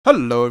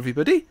Hello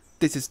everybody,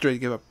 this is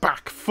Gamer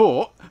back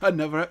for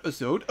another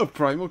episode of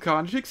Primal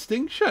Carnage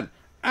Extinction.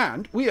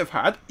 And we have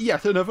had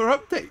yet another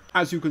update.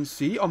 As you can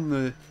see on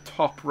the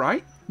top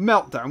right,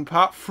 Meltdown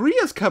Part 3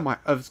 has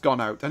gone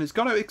out, and it's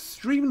gone out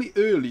extremely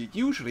early.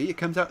 Usually it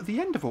comes out at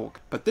the end of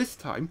August, but this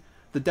time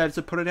the devs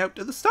are putting it out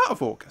at the start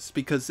of August,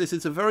 because this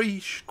is a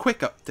very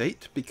quick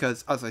update,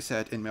 because as I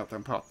said in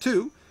Meltdown Part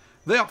 2,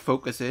 they are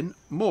focusing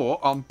more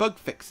on bug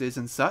fixes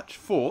and such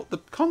for the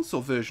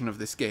console version of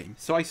this game.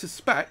 So I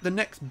suspect the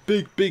next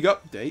big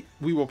update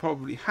we will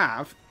probably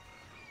have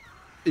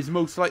is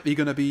most likely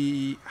going to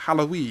be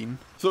Halloween.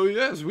 So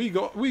yes, we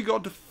got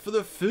for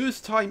the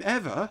first time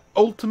ever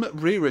ultimate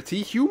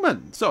rarity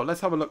human. So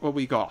let's have a look what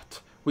we got.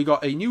 We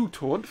got a new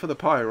taunt for the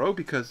pyro,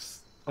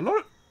 because a lot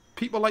of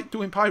people like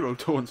doing pyro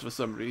taunts for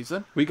some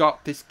reason. We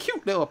got this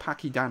cute little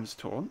Packy dance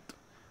taunt.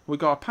 We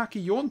got a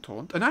Packy yawn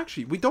taunt, and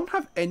actually we don't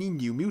have any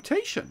new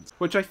mutations,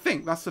 which I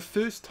think that's the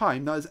first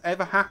time that has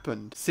ever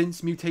happened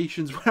since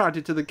mutations were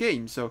added to the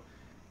game. So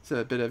it's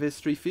a bit of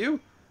history for you.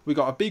 We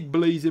got a big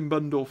blazing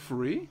bundle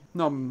free.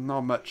 Not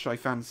much I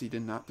fancied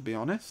in that, to be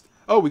honest.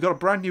 Oh, we got a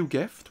brand new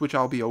gift, which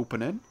I'll be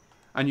opening.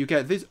 And you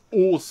get this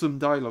awesome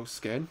Dilo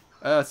skin.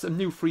 Some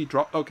new free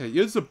drop. Okay,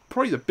 here's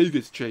probably the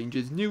biggest change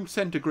is new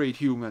centigrade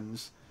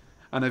humans.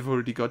 And I've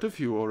already got a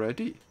few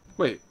already.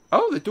 Wait,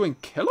 oh, they're doing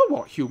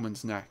kilowatt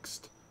humans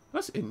next.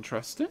 That's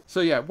interesting.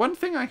 So yeah, one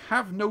thing I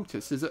have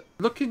noticed is that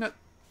looking at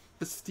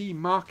the Steam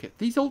market,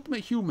 these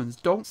ultimate humans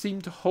don't seem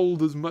to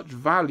hold as much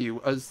value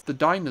as the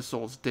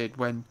dinosaurs did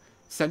when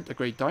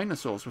centigrade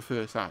dinosaurs were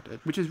first added,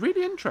 which is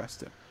really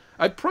interesting.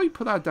 I'd probably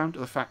put that down to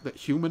the fact that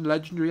human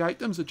legendary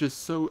items are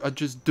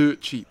just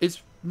dirt cheap.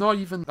 It's not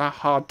even that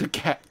hard to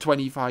get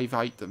 25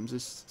 items.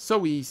 It's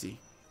so easy.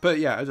 But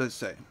yeah, as I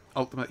say,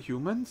 ultimate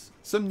humans,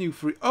 some new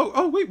free.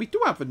 Oh wait, we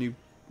do have a new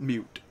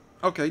mute.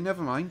 Okay,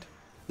 never mind.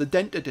 The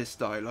Dentadist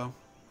Dilo.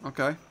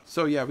 Okay,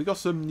 so yeah, we got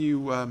some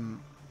new.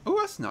 Oh,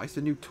 that's nice.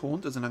 A new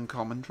taunt as an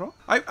uncommon drop.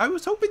 I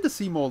was hoping to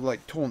see more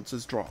like taunts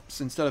as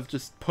drops instead of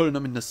just putting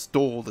them in the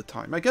store all the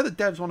time. I get the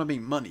devs want to make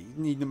money,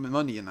 need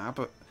money in that,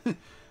 but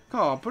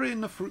oh, put it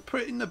in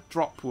the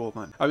drop pool,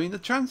 man. I mean, the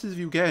chances of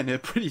you getting it are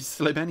pretty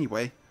slim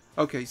anyway.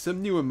 Okay,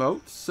 some new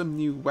emotes, some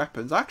new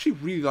weapons. I actually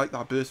really like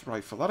that burst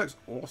rifle. That looks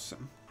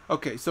awesome.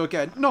 Okay, so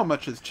again, not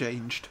much has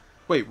changed.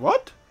 Wait,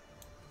 what?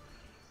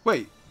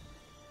 Wait,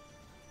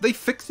 they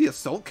fixed the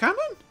assault cannon?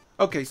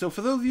 Okay, so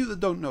for those of you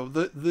that don't know,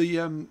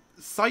 the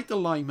sight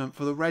alignment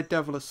for the Red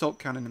Devil assault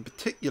cannon in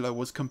particular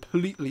was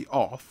completely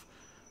off,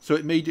 so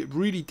it made it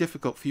really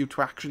difficult for you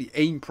to actually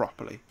aim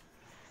properly.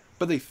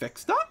 But they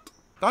fixed that?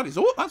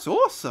 That's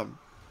awesome.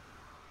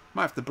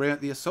 Might have to bring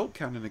out the assault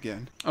cannon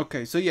again.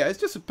 Okay, so yeah, it's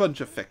just a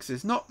bunch of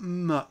fixes. Not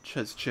much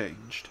has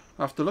changed.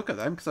 I have to look at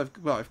them because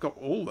I've got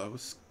all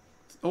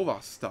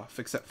that stuff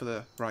except for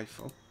the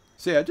rifle.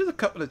 So yeah, just a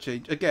couple of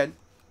changes. Again,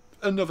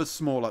 another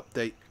small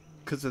update,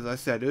 because as I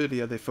said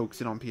earlier, they're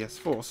focusing on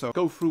PS4, so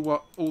go through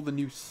all the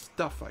new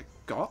stuff I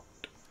got.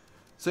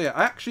 So yeah,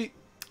 I actually,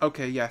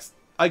 okay, yes,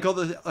 I got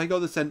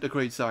the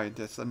centigrade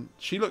scientist, and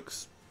she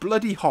looks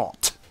bloody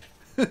hot.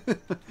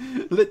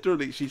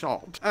 Literally, she's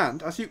hot.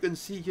 And as you can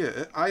see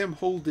here, I am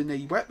holding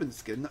a weapon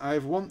skin I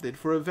have wanted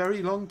for a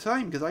very long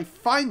time, because I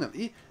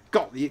finally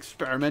got the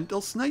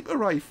experimental sniper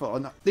rifle,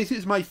 and this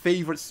is my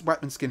favourite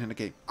weapon skin in the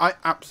game. I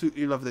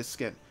absolutely love this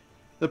skin.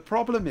 The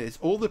problem is,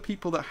 all the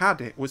people that had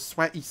it was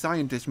sweaty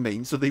scientist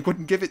mains, so they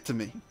wouldn't give it to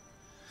me.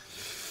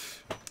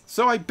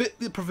 So I bit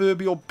the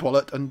proverbial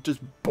bullet and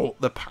just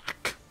bought the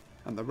pack.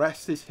 And the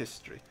rest is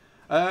history.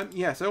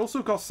 Yes, I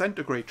also got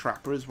centigrade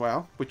trapper as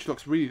well, which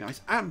looks really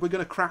nice. And we're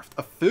going to craft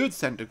a third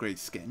centigrade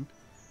skin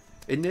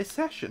in this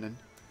session. And,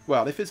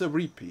 well, if it's a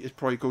repeat, it's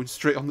probably going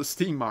straight on the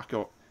Steam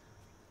market.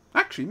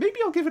 Actually, maybe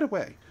I'll give it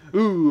away.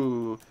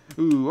 Ooh,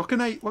 what can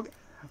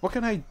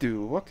I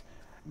do?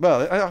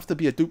 Well, I have to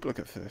be a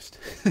duplicate first.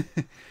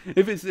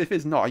 if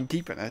it's not, I'm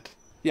keeping it.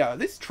 Yeah,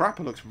 this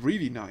trapper looks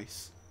really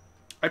nice.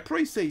 I'd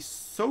probably say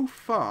so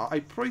far,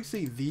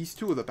 these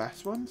two are the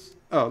best ones.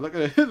 Oh, look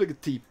at the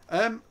teeth.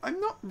 I'm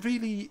not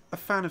really a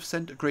fan of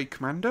centigrade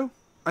commando.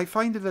 I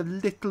find it a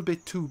little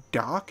bit too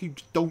dark. You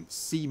don't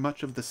see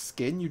much of the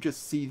skin. You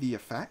just see the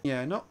effect.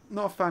 Yeah, not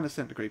a fan of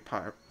centigrade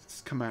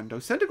commando.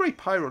 Centigrade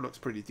pyro looks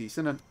pretty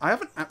decent, and I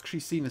haven't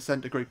actually seen a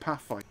centigrade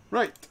pathfinder.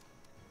 Right.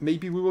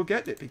 Maybe we will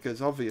get it,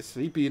 because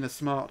obviously, being a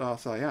smart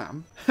ass I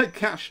am,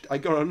 I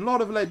got a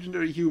lot of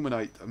legendary human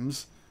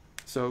items.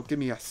 So give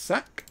me a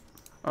sec.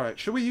 Alright,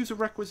 should we use a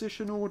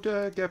requisition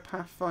order, get a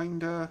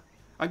pathfinder?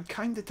 I'm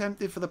kind of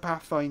tempted for the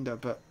pathfinder,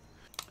 but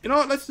you know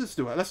what, let's just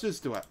do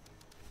it.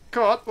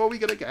 Come on, what are we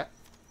going to get?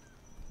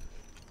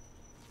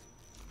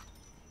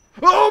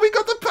 Oh, we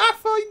got the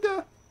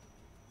pathfinder!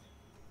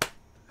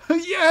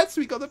 Yes,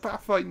 we got the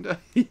pathfinder.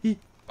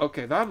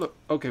 Okay,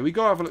 we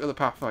gotta have a look at the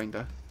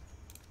pathfinder.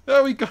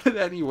 Oh, we got it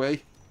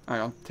anyway. Hang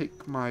on,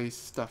 take my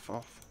stuff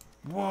off.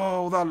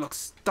 Whoa, that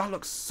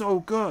looks so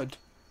good.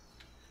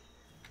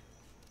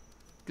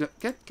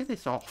 Get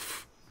this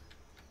off.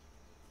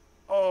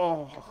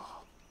 Oh,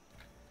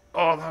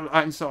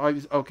 I'm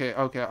sorry. Okay.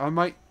 I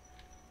might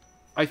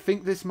I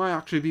think this might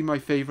actually be my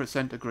favourite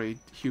centigrade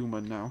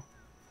human now.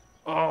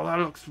 Oh, that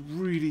looks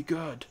really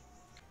good.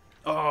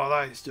 Oh,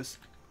 that is just...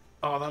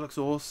 Oh, that looks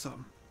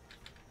awesome.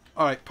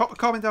 Alright, pop a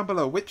comment down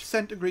below. Which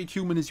centigrade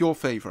human is your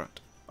favourite?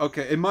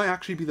 Okay, it might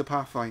actually be the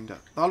Pathfinder.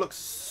 That looks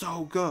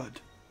so good.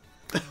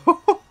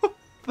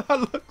 That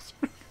looks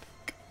really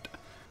good.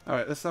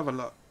 Alright, let's have a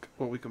look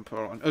what we can put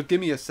on. Oh, give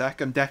me a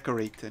sec. I'm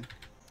decorating.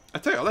 I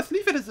tell you what, let's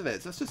leave it as it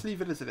is. Let's just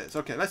leave it as it is.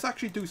 Okay, let's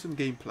actually do some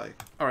gameplay.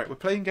 Alright, we're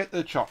playing Get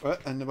the Chopper,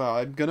 and well,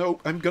 I'm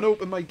gonna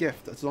open my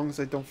gift as long as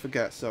I don't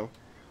forget. So,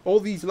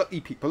 all these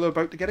lucky people are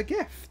about to get a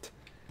gift.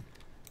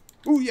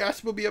 Oh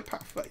yes, we'll be a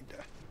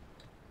Pathfinder.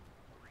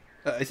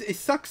 It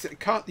sucks.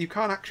 You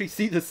can't actually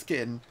see the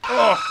skin.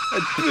 Oh,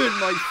 I burned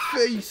my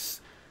face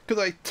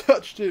because I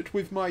touched it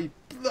with my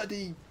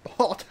bloody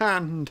hot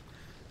hand.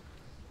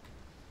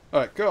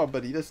 Alright, go on,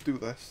 buddy. Let's do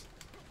this.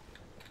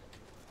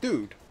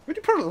 Dude, where'd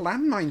you put a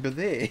landmine but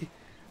there?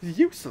 It's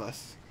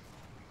useless.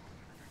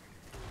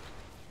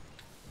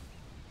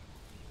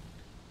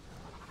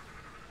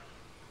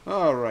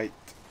 Alright.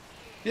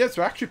 Yes,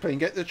 we're actually playing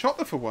Get the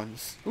Chopper for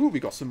once. Ooh, we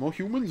got some more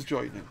humans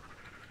joining.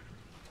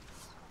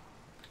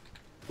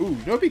 Ooh,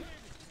 you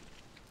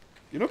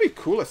know be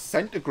cool? A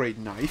centigrade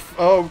knife.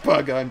 Oh,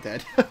 bugger, I'm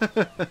dead.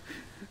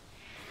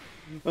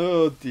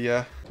 Oh,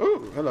 dear.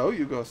 Oh, hello,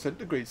 you got a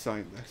centigrade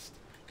scientist.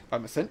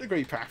 I'm a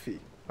centigrade pathy.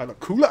 I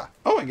look cooler.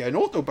 Oh, I'm getting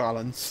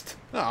auto-balanced.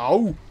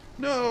 Oh,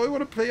 no, I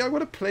want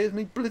to play as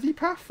my bloody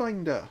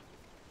Pathfinder.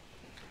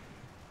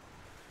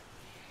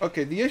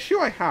 Okay, the issue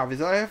I have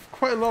is I have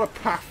quite a lot of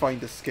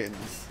Pathfinder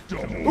skins.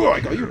 Oh,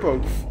 I got you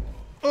both.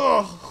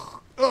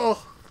 Ugh, ugh.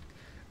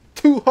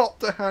 Too hot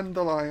to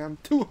handle, I am.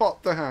 Too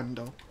hot to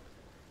handle.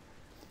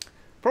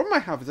 Problem I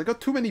have is I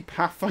got too many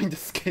Pathfinder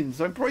skins.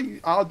 So I'm probably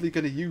hardly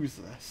going to use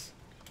this.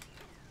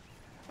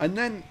 And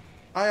then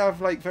I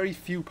have like very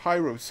few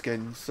Pyro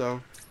skins,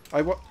 so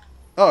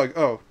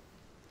oh.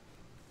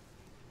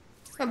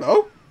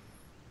 Hello.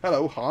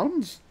 Hello,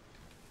 Hans.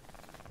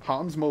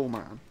 Hans Mole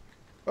Man.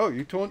 Oh,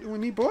 you taunting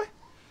with me, boy?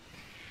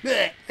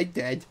 Blech, I'm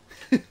dead.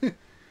 Oh,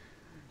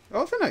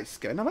 that's a nice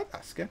skin. I like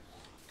that skin.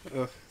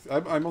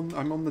 I'm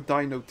on the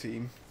Dino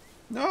team.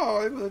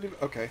 No,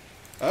 okay.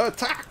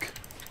 Attack!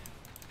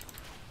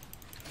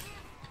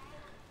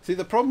 See,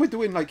 the problem with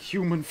doing like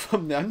human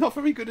thumbnails, I'm not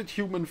very good at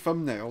human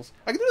thumbnails.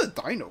 I can do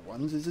the Dino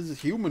ones. It's just the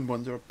human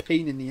ones are a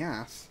pain in the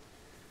ass.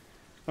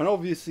 And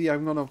obviously,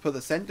 I'm gonna put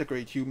the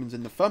centigrade humans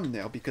in the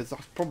thumbnail because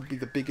that's probably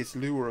the biggest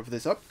lure of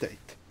this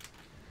update.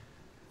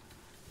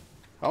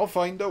 I'll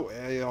find a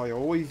way. I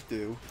always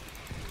do.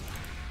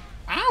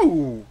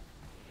 Ow!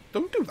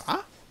 Don't do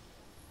that.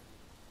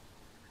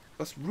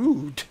 That's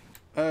rude.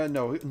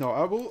 No,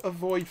 I will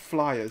avoid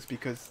flyers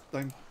because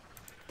I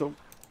don't...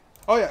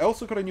 Oh yeah, I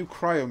also got a new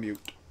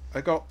cryo-mute.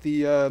 I got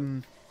the,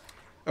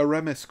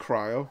 Aremis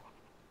cryo.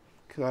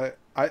 Cause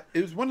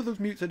it was one of those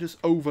mutes I just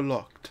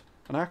overlooked.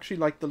 And I actually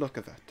like the look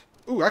of it.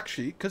 Oh,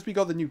 actually, because we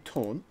got the new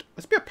taunt,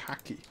 let's be a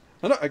packy.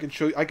 Oh, look, I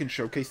can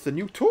showcase the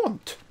new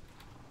taunt.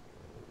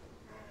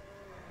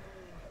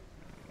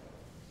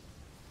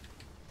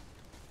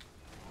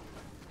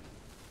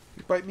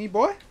 You bite me,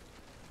 boy?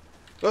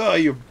 Oh,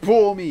 you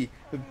bore me!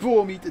 You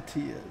bore me to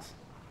tears.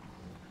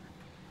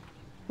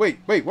 Wait,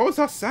 what was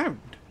that sound?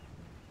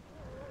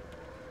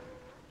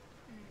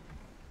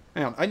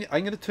 Hang on, I'm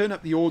going to turn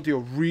up the audio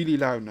really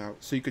loud now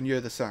so you can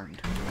hear the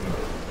sound.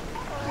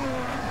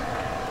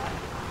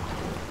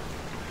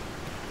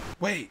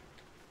 Wait.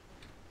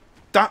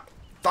 That,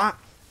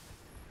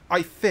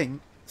 I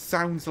think,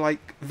 sounds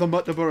like the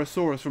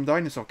Muttaburrasaurus from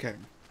Dinosaur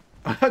King.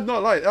 I'm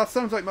not lying, that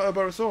sounds like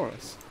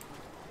Muttaburrasaurus.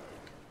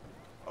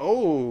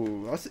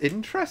 Oh, that's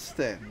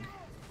interesting.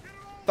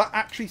 That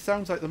actually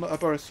sounds like the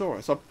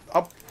Muttaburrasaurus.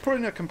 I'll put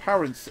in a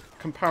comparison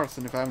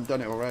if I haven't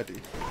done it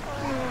already.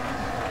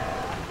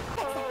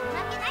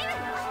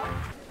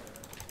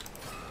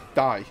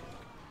 Die.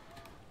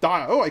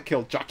 Die. Oh, I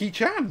killed Jackie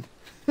Chan.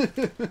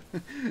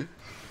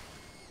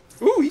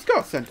 Ooh, he's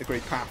got a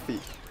centigrade pathy.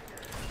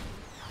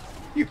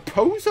 You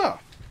poser.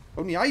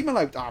 Only I'm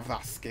allowed to have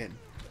that skin.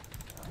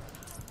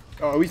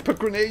 Oh, he's put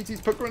grenades. He's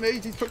put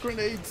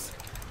grenades.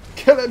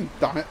 Kill him,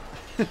 damn it.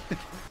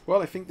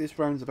 Well, I think this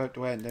round's about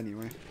to end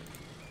anyway.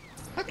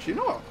 Actually, you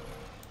know what?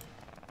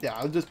 Yeah,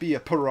 I'll just be a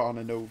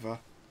piranha nova.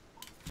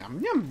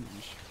 Yum yum.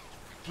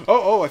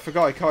 Oh, I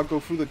forgot I can't go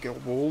through the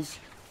guild walls.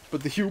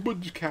 But the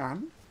humans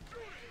can.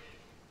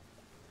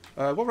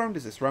 What round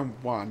is this? Round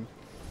 1.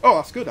 Oh,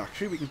 that's good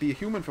actually. We can be a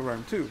human for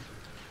round 2.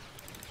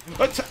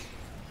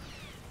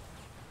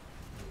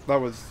 That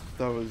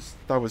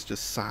was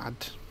just sad.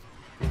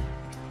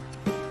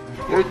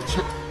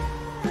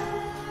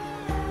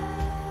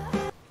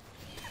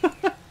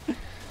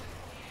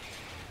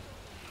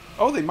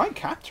 Oh, they might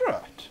capture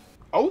it.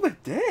 Oh, they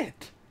did.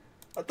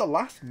 At the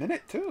last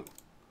minute too.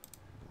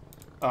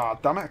 Ah,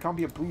 damn it! I can't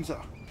be a bruiser.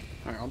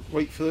 Hang on.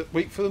 Wait for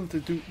them to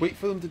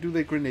do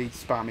their grenade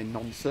spamming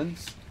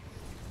nonsense,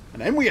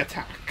 and then we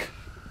attack.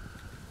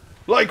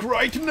 Like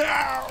right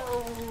now.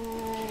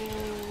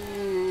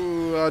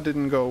 That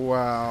didn't go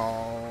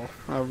well.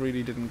 That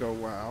really didn't go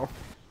well.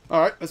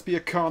 Alright, let's be a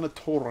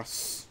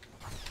Carnotaurus.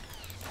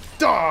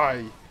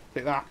 Die!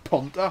 Take that,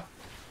 Ponta.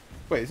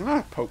 Wait, isn't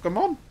that a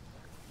Pokemon?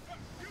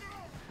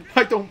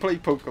 I don't play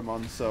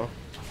Pokemon, so...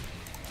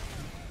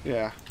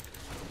 yeah.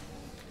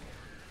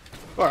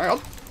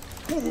 Alright,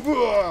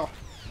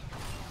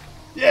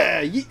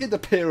 yeah, yeeted the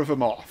pair of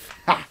them off.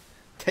 Ha!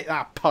 Take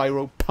that,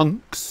 Pyro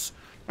Punks.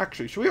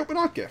 Actually, should we open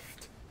our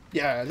gift?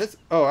 Yeah, let's...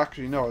 oh,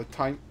 actually, no,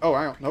 time... oh,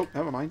 hang on. Nope,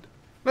 never mind.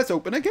 Let's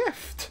open a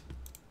gift.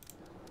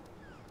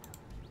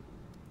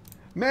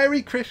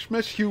 Merry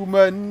Christmas,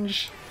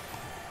 humans.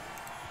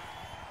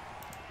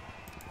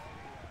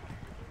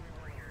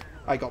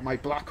 I got my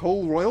Black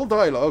Hole Royal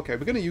Dialer. Okay,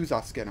 we're going to use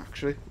that skin,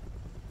 actually.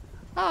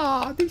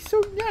 Ah, they're so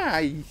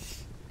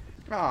nice.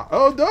 Ah,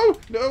 oh, no.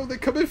 No, they're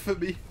coming for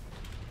me.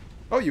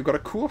 Oh, you got a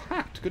cool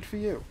hat. Good for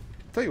you.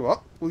 Tell you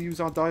what, we'll use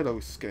our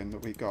Dilo skin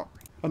that we got.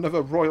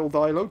 Another Royal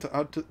Dilo to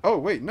add to... oh,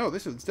 wait, no,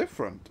 this is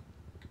different.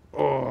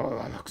 Oh,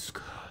 that looks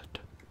good.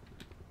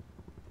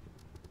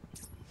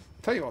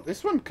 Tell you what,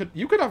 this one could...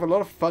 you could have a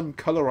lot of fun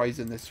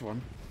colorizing this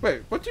one.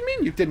 Wait, what do you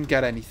mean you didn't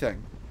get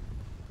anything?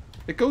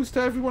 It goes to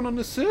everyone on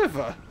the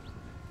server.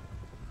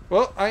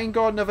 Well, I ain't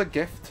got another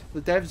gift. The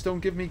devs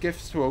don't give me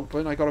gifts to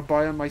open. I gotta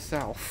buy them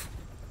myself.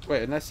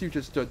 Wait, unless you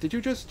just... did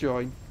you just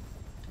join?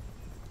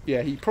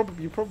 Yeah, you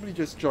probably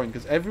just joined,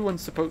 because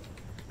everyone's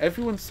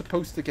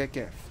supposed to get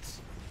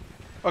gifts.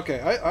 Okay,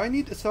 I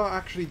need to start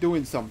actually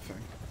doing something.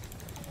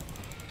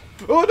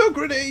 Oh no,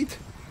 grenade!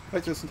 I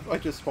just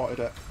spotted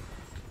it.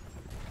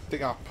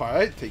 Take that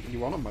pie, taking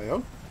you on my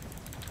own.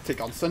 Take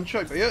on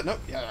Sunshine, but yeah, no,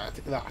 yeah,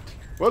 take that.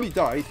 Well, he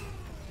died.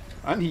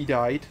 And he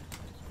died.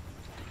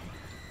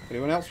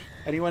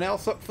 Anyone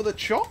else up for the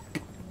chop?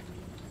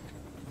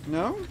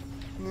 No?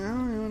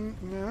 No,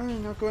 you're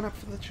not going up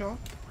for the chop.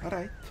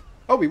 Alright.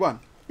 Oh, we won.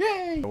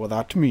 Yay! Well,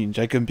 that means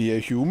I can be a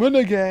human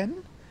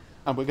again.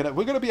 And we're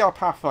gonna be our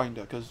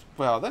Pathfinder, because,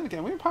 well, then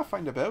again, we're in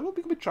Pathfinder Bear.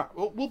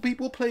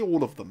 We'll play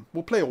all of them.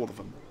 We'll play all of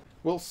them.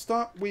 We'll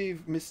start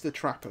with Mr.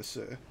 Trapper,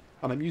 sir.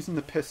 And I'm using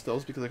the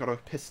pistols because I got a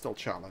pistol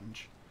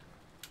challenge.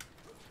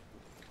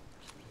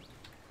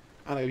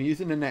 And I'm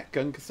using the net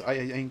gun because I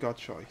ain't got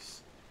a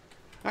choice.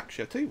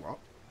 Actually, I'll tell you what.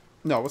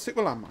 No, we'll stick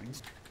with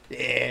landmines.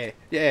 Yeah,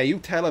 yeah, you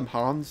tell him,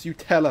 Hans. You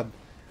tell him.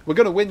 We're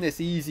going to win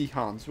this easy,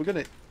 Hans. We're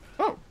going to...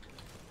 oh,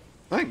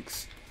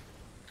 thanks.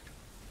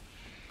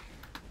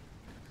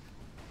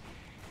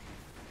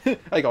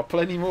 I got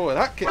plenty more of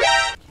that kid.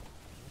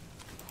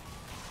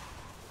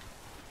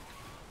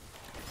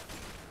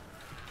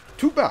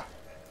 Tuba,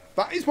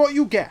 that is what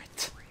you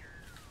get.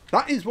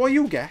 That is what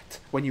you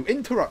get when you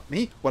interrupt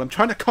me when I'm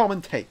trying to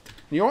commentate.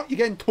 And you know what? You're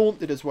getting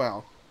taunted as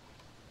well.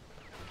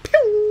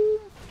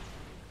 Pew!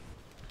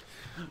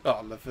 Oh,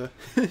 I love it.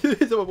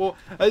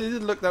 I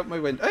just looked out my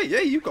window. Hey, yeah,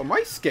 you got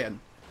my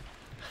skin.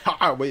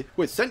 Ha!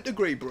 We're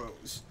centigrade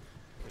bros.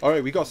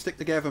 Alright, we gotta stick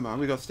together, man.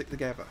 We gotta stick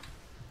together.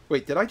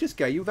 Wait, did I just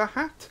get you that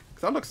hat?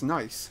 Because that looks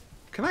nice.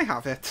 Can I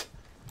have it?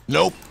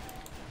 Nope.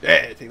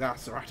 Yeah, take that,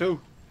 Serato.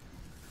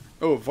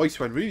 Oh, voice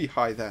went really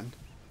high then.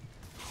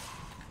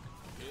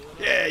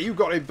 Yeah, you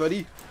got it,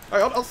 buddy.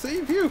 Hang on, I'll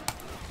save you.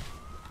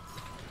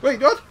 Wait,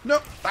 what?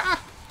 No.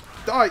 Ah!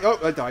 Die. Oh,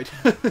 I died.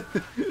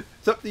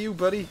 It's up to you,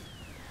 buddy.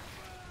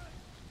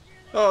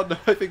 Oh, no,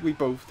 I think we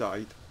both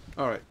died.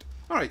 Alright.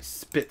 Alright,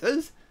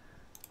 spitters.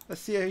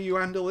 Let's see how you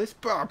handle this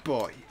bad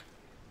boy.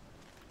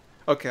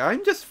 Okay,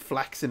 I'm just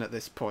flexing at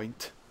this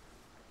point.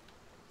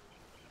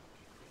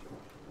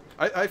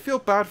 I feel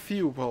bad for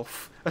you,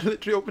 Wolf. I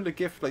literally opened a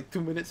gift like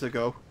 2 minutes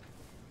ago.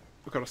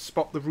 We've got to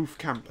spot the roof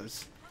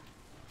campers.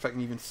 If I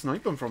can even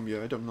snipe them from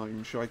here, I'm not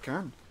even sure I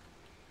can.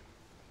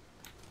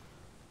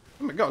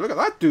 Oh my god, look at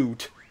that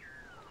dude!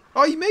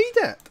 Oh, he made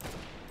it!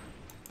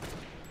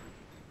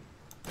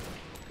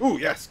 Ooh,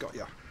 yes, got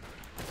ya.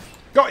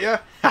 Got ya!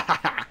 Ha ha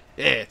ha!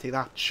 Yeah, take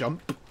that,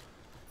 chump.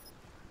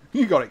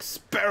 You got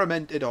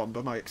experimented on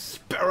by my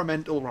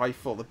experimental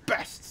rifle, the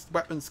best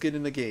weapon skin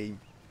in the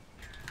game.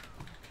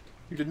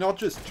 You did not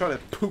just try to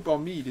poop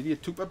on me, did you,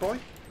 Tupa boy?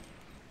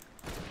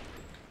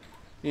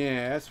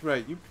 Yeah, that's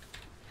right.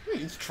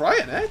 He's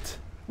trying it.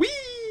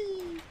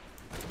 Whee!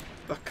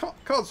 The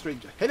card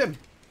stranger, hit him.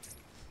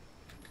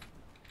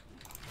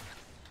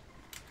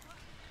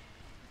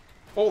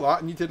 All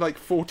that, and you did like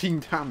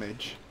 14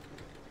 damage.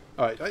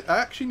 Alright, I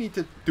actually need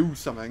to do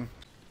something.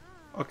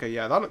 Okay,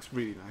 yeah, that looks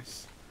really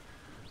nice.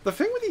 The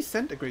thing with these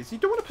centigrades, you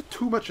don't want to put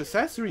too much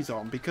accessories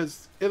on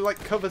because it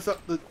like covers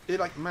up the... it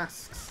like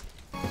masks.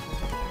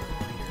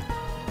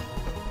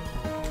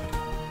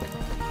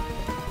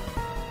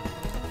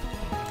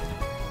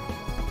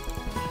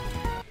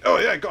 Oh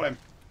yeah, got him.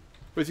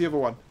 Where's the other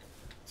one?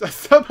 So I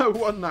somehow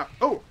won that.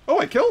 Oh,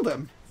 I killed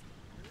him.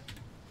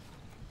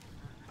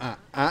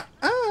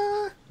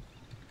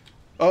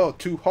 Oh,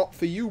 too hot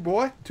for you,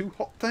 boy. Too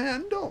hot to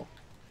handle.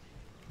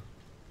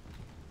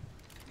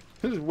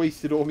 I just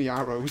wasted all my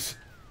arrows.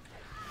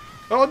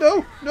 Oh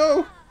no,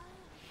 no,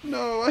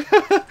 no!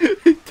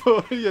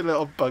 You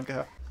little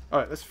bugger. All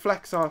right, let's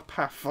flex our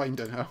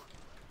Pathfinder now.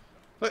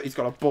 Look, he's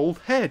got a bald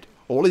head.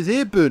 All his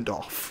hair burnt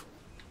off.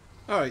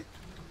 All right.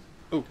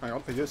 Oh, hang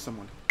on, I hear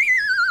someone.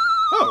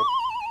 Oh,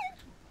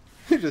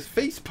 You just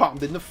face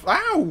palmed in the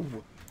ow!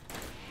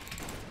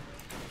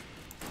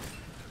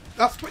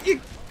 That's what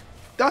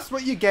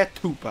you get,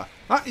 Hooper.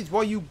 That is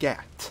what you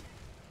get.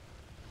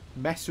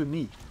 Mess with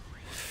me.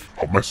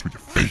 I'll mess with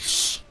your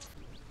face.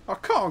 Oh,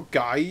 come on,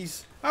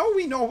 guys. How are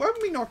we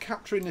not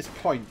capturing this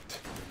point?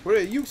 We're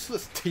a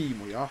useless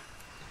team, we are.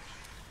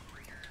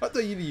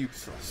 Utterly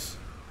useless.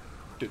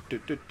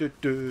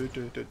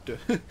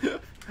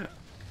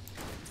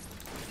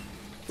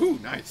 Ooh,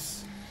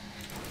 nice.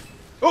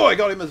 Oh, I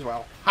got him as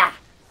well. Ha!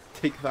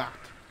 Take that.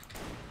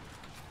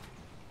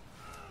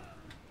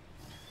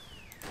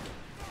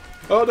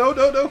 Oh, no,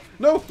 no, no.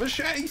 No,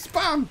 machete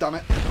spam, damn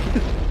it.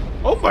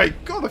 Oh my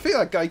god, I think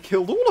that guy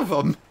killed all of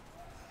them.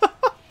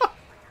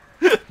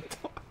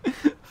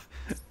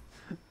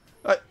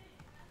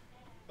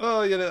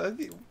 Oh, you know,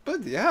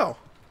 bloody hell.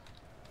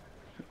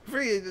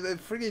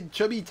 Friggin'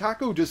 Chubby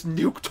Taco just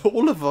nuked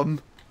all of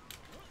them.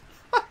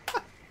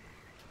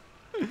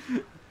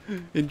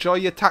 Enjoy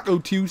your Taco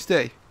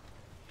Tuesday.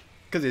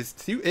 Because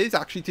it is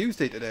actually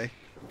Tuesday today.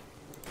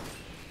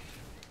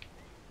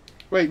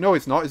 Wait, no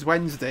it's not, it's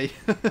Wednesday.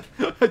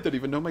 I don't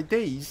even know my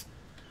days.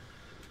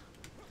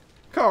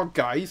 Come on,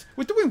 guys.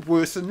 We're doing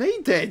worse than they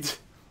did.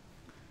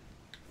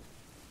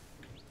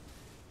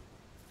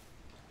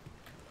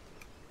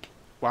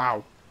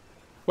 Wow.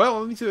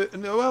 Well,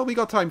 we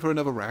got time for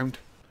another round.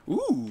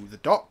 Ooh, the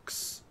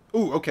docks.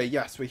 Ooh, okay,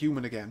 yes, we're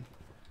human again.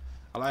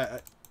 I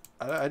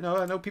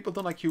know people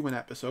don't like human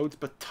episodes,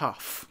 but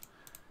tough.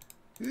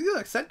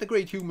 Yeah,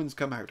 centigrade humans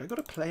come out. I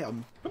gotta play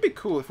them. It'd be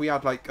cool if we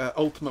had like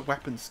ultimate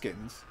weapon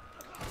skins.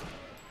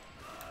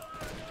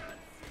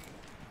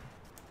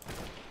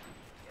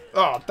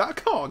 Oh,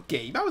 that can't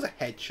game. That was a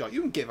headshot.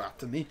 You can give that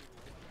to me.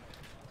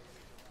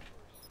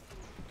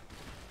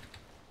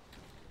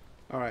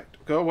 Alright,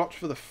 go watch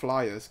for the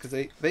flyers, because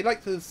they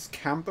like to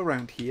camp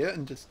around here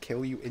and just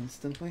kill you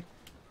instantly.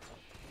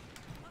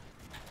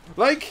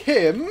 Like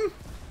him,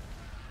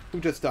 who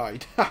just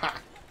died. Haha.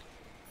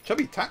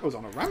 Chubby Taco's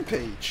on a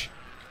rampage.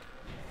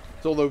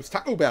 It's all those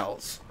Taco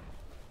Bells.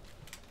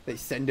 They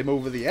send him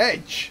over the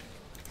edge.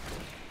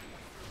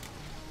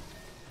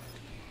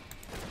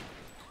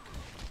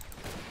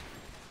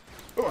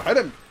 Oh, I hit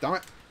him! Damn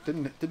it!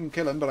 Didn't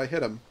kill him, but I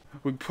hit him.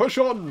 We push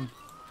on.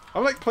 I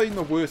like playing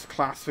the worst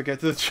class for get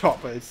to the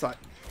chopper. It's like,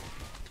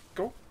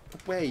 go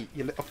away,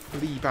 you little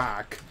flea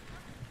bag.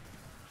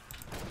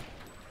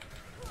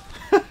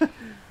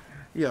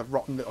 Yeah,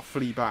 rotten little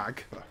flea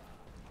bag.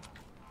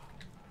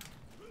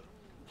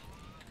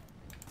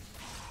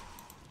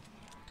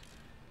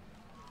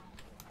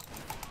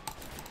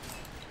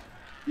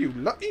 You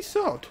lucky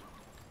sod.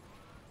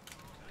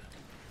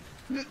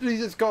 Literally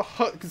just got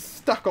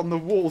stuck on the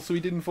wall so he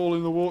didn't fall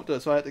in the water,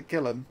 so I had to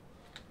kill him.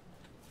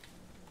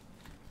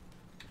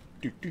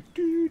 Oh,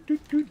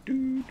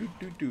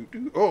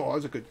 that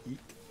was a good yeet.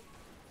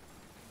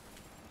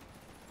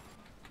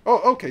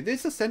 Oh, okay,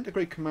 there's a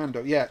centigrade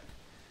commando. Yeah,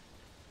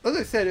 as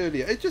I said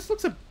earlier, it just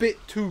looks a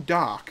bit too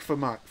dark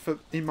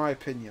in my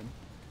opinion.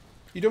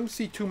 You don't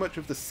see too much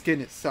of the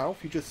skin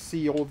itself. You just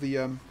see all the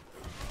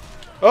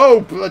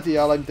Oh bloody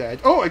hell! I'm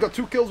dead. Oh, I got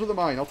 2 kills with a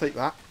mine. I'll take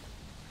that.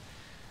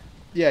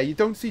 Yeah, you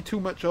don't see too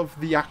much of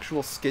the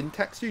actual skin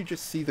texture. You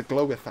just see the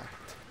glow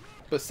effect.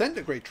 But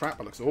centigrade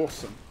trapper looks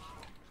awesome.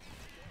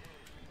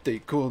 They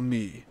call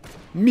me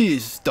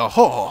Mr.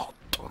 Hot.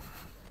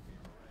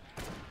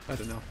 I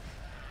don't know.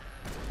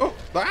 Oh,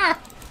 ah!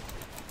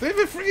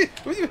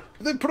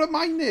 Then put a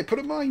mine there. Put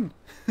a mine.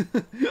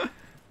 That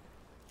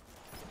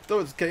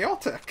was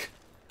chaotic.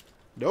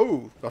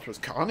 No, that was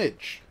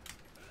carnage.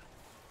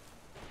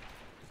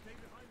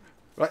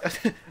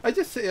 Right, I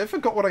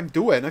forgot what I'm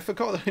doing. I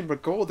forgot that I'm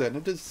recording. I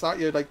just sat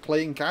here like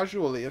playing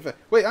casually.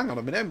 Wait, hang on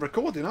a minute. I'm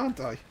recording, aren't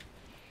I?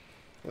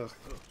 Ugh.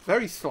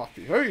 Very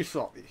sloppy. Very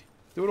sloppy.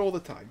 Do it all the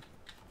time.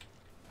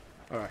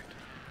 Alright.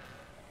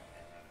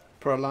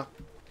 Put a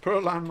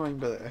landmine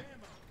there.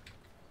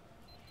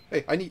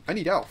 Hey, I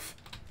need elf.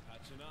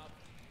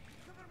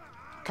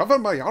 Cover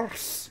my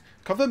arse.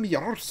 Cover me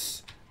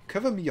arse.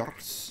 Cover me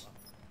arse.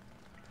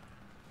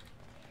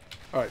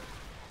 Alright.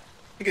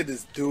 Look at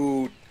this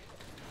dude.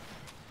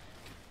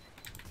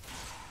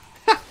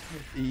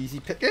 Easy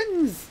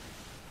pickings.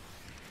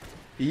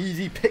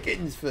 Easy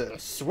pickings for a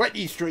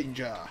sweaty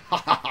stranger. Ha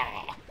ha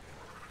ha.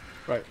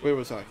 Right, where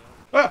was I?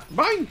 Ah,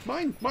 mine,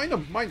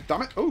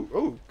 damn it.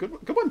 Oh, good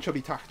one,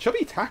 Chubby Taco.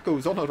 Chubby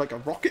Taco's on like a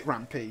rocket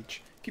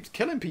rampage. Keeps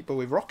killing people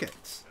with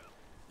rockets.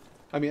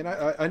 I mean,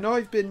 I know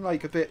I've been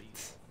like a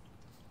bit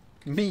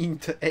mean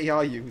to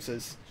AI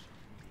users.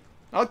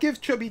 I'll give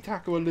Chubby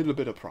Taco a little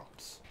bit of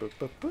props.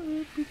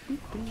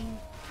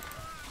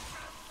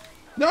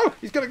 No,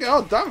 he's gonna get.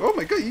 Oh damn! Oh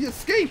my god, he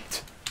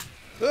escaped.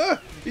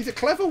 He's a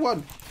clever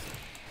one.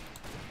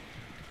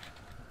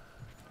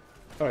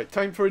 All right,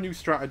 time for a new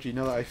strategy.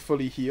 Now that I've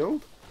fully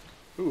healed.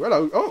 Ooh,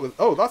 hello.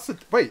 Oh, that's the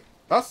wait.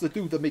 That's the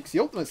dude that makes the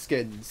ultimate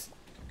skins,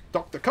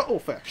 Dr.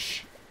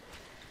 Cuttlefish.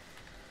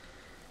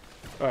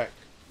 All right,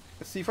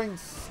 let's see if I can.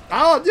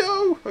 Ah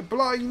no! I'm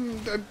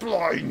blind. I'm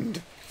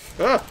blind.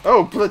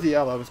 Oh bloody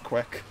hell! That was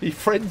quick. He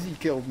frenzy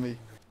killed me.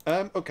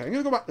 Okay, I'm going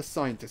to go back to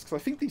scientists,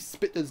 because I think these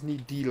spitters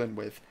need dealing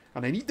with.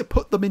 And I need to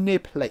put them in their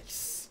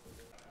place.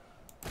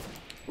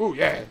 Oh,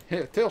 yeah.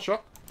 Here, tail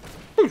shot.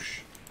 Whoosh.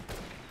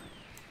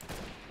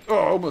 Oh,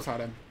 almost had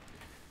him.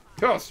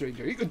 Come on,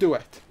 stranger. You can do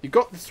it. You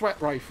got the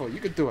sweat rifle. You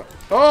can do it.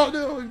 Oh,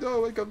 no,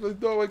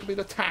 no, I've been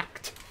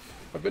attacked.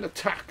 I've been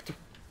attacked.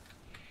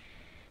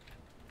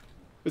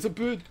 There's a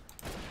bird.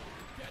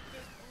 Get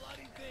this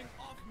bloody thing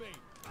off me.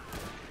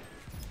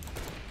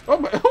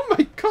 Oh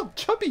my god,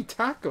 Chubby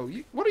Taco.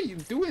 What are you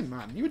doing,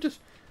 man? You were just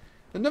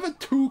another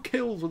 2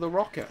 kills with a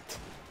rocket.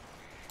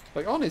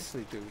 Like,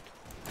 honestly, dude.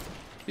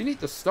 You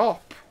need to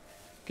stop.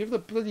 Give the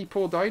bloody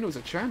poor dinos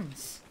a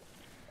chance.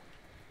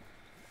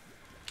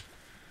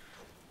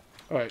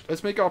 Alright,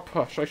 let's make our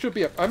push. I should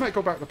be up. I might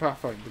go back to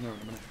Pathfinder now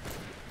in a minute.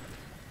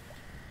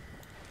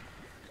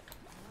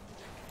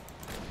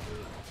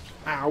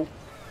 Ow.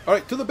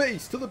 Alright, to the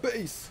base, to the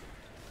base.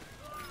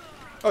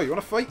 Oh, you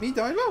want to fight me,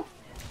 Dino?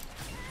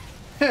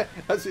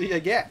 That's what you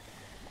get.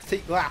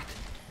 Take that.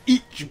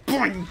 Each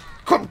boing,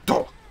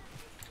 conto.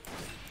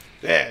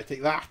 There,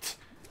 take that.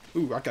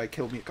 Ooh, that guy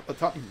killed me a couple of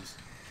times.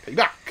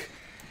 Payback.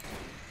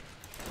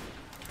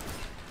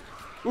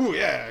 Ooh,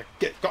 yeah.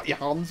 Got your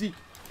Hansi.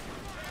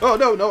 Oh,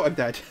 no, I'm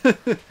dead.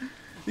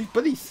 These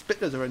bloody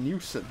spitters are a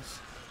nuisance.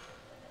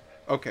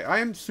 Okay, I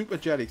am super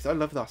jelly because I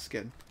love that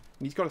skin.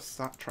 And he's got a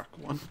stat track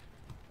one.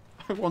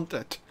 I want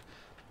it.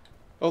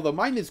 Although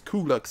mine is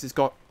cooler because it's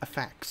got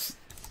effects.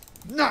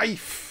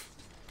 Knife!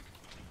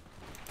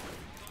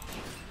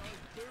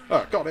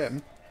 Oh, got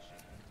him.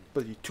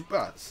 Bloody 2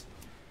 bats.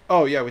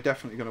 Oh yeah, we're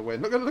definitely going to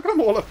win. Look at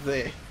them all up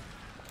there.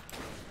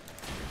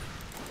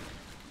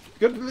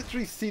 You can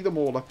literally see them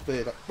all up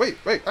there. Wait,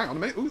 hang on a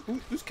minute.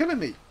 Who's killing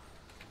me?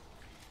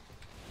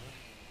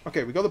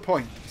 Okay, we got the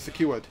point.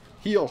 Secured.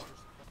 Heal.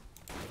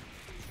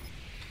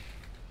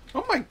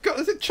 Oh my god,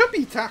 there's a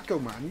Chubby Taco,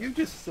 man. You're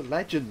just a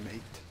legend,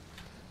 mate.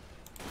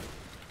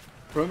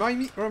 Remind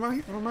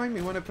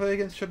me when I play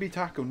against Chubby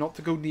Taco not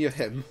to go near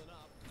him.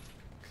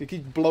 Because he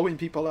keeps blowing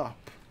people up.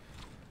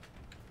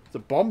 He's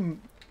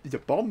a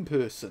bomb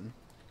person.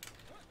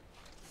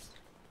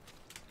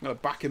 I'm gonna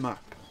back him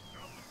up.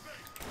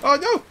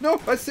 Oh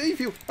no, I saved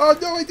you. Oh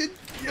no, I didn't.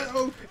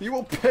 No, you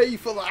will pay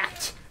for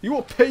that. You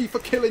will pay for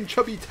killing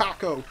Chubby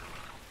Taco.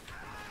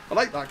 I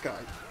like that guy.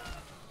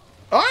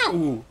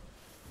 Ow!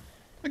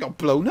 I got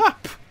blown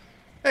up.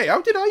 Hey,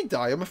 how did I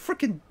die? I'm a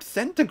freaking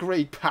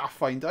centigrade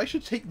Pathfinder. I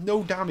should take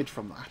no damage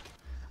from that.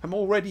 I'm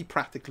already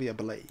practically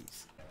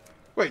ablaze.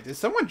 Wait, did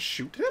someone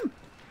shoot him?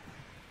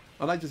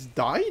 And I just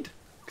died?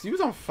 Because he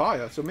was on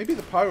fire, so maybe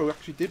the pyro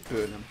actually did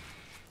burn him.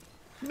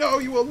 No,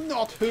 you will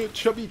not hurt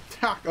Chubby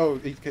Taco. Oh,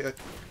 he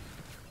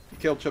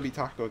killed Chubby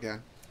Taco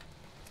again.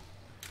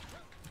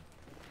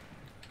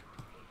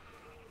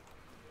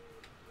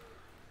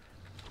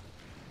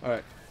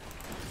 Alright.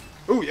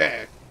 Oh,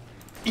 yeah.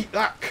 Eat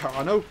that,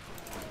 Carno.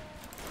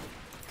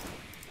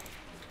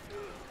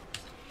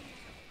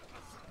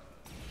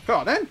 Come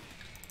on, then.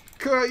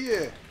 Come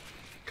here.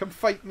 Come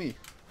fight me.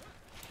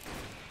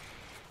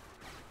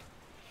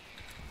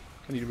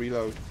 I need to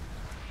reload.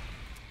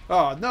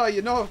 Oh, no,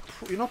 you're not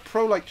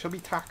pro like Chubby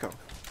Taco.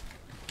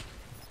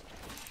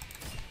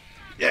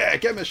 Yeah,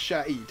 get him a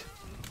shade.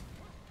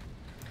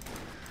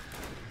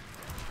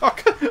 Oh,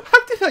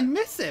 how did I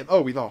miss him?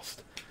 Oh, we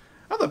lost.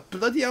 How the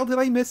bloody hell did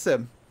I miss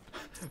him?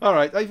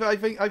 Alright, I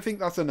think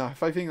that's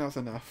enough. I think that's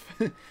enough.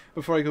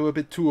 Before I go a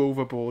bit too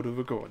overboard with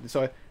recording.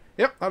 So,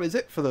 yep, that is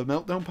it for the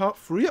Meltdown Part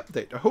 3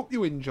 update. I hope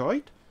you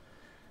enjoyed.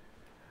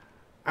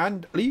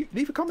 And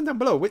leave a comment down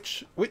below.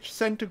 Which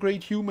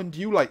centigrade human do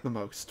you like the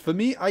most? For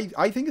me,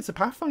 I think it's a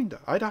Pathfinder.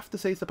 I'd have to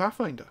say it's a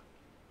Pathfinder.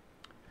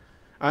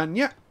 And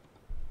yeah,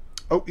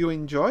 hope you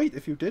enjoyed.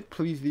 If you did,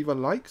 please leave a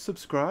like,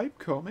 subscribe,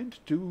 comment,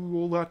 do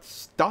all that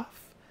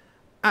stuff.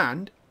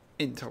 And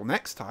until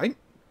next time,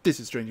 this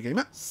is Stranger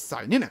Gamer,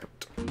 signing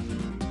out.